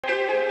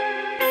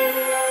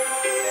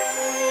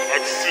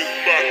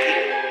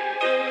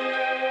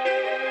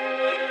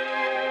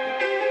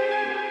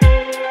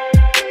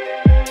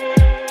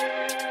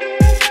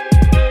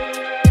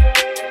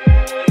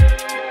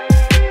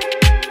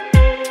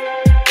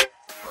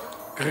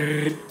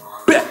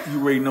Bet you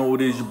already know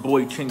it is your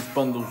boy Chinks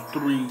Bundles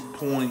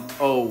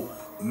 3.0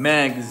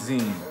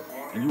 magazine.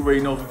 And you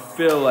already know if you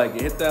feel like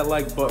it, hit that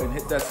like button,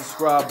 hit that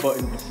subscribe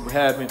button if you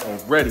haven't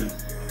already.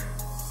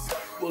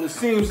 Well, it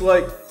seems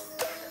like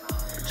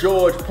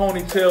George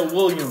Ponytail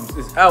Williams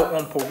is out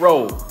on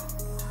parole.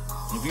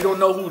 If you don't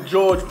know who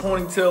George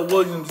Ponytail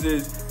Williams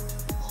is,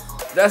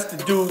 that's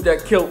the dude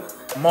that killed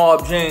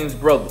Mob James'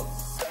 brother.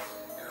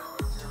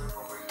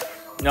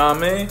 You know what I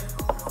mean?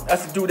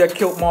 That's the dude that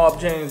killed Mob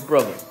James'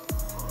 brother.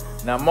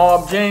 Now,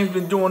 Mob James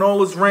been doing all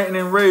this ranting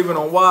and raving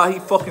on why he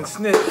fucking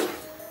snitched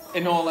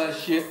and all that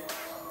shit.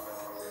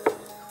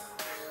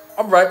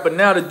 Alright, but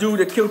now the dude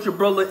that killed your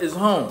brother is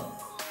home.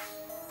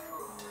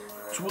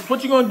 So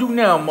what you gonna do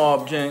now,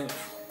 Mob James?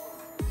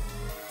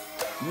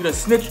 You done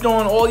snitched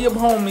on all your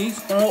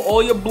homies,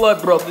 all your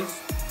blood brothers.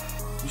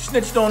 You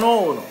snitched on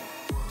all of them.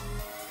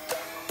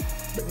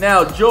 But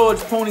now George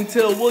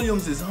Ponytail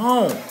Williams is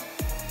home.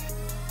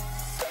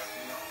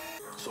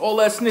 So all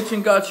that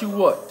snitching got you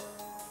what?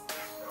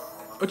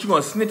 What, you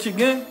gonna snitch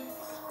again?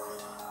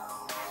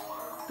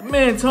 The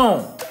man's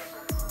home.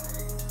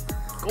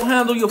 Go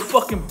handle your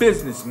fucking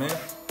business, man.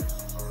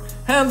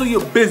 Handle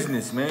your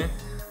business, man.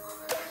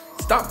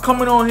 Stop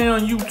coming on here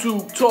on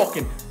YouTube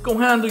talking. Go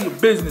handle your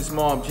business,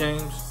 Mob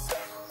James.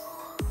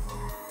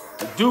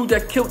 The dude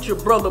that killed your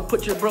brother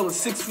put your brother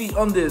 6 feet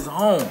under his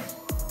home.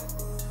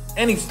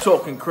 And he's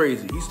talking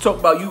crazy. He's talking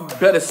about you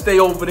better stay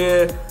over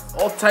there.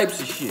 All types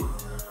of shit.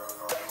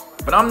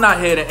 But I'm not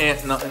here to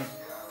ant nothing.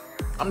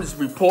 I'm just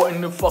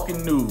reporting the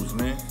fucking news,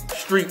 man.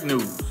 Street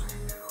news.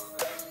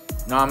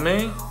 Know what I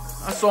mean?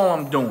 That's all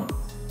I'm doing.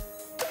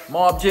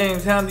 Mob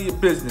James, handle your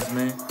business,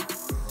 man.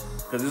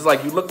 Because it's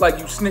like you look like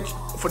you snitched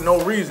for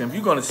no reason. If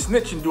you're going to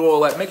snitch and do all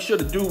that, make sure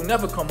the dude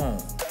never come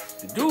home.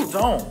 The dude's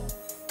home.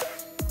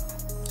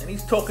 And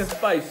he's talking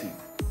spicy.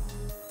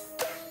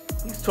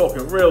 He's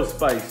talking real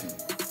spicy.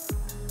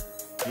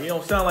 He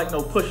don't sound like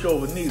no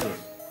pushover neither.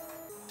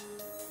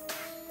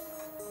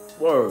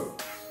 Word.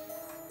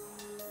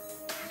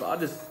 But I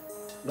just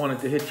wanted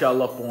to hit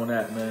y'all up on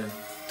that, man.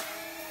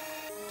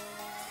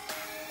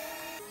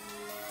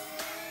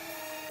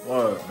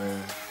 Word,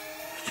 man.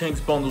 Chinks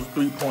Bundles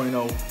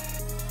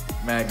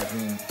 3.0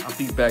 magazine. I'll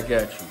be back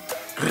at you.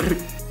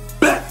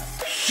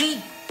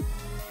 Sheep.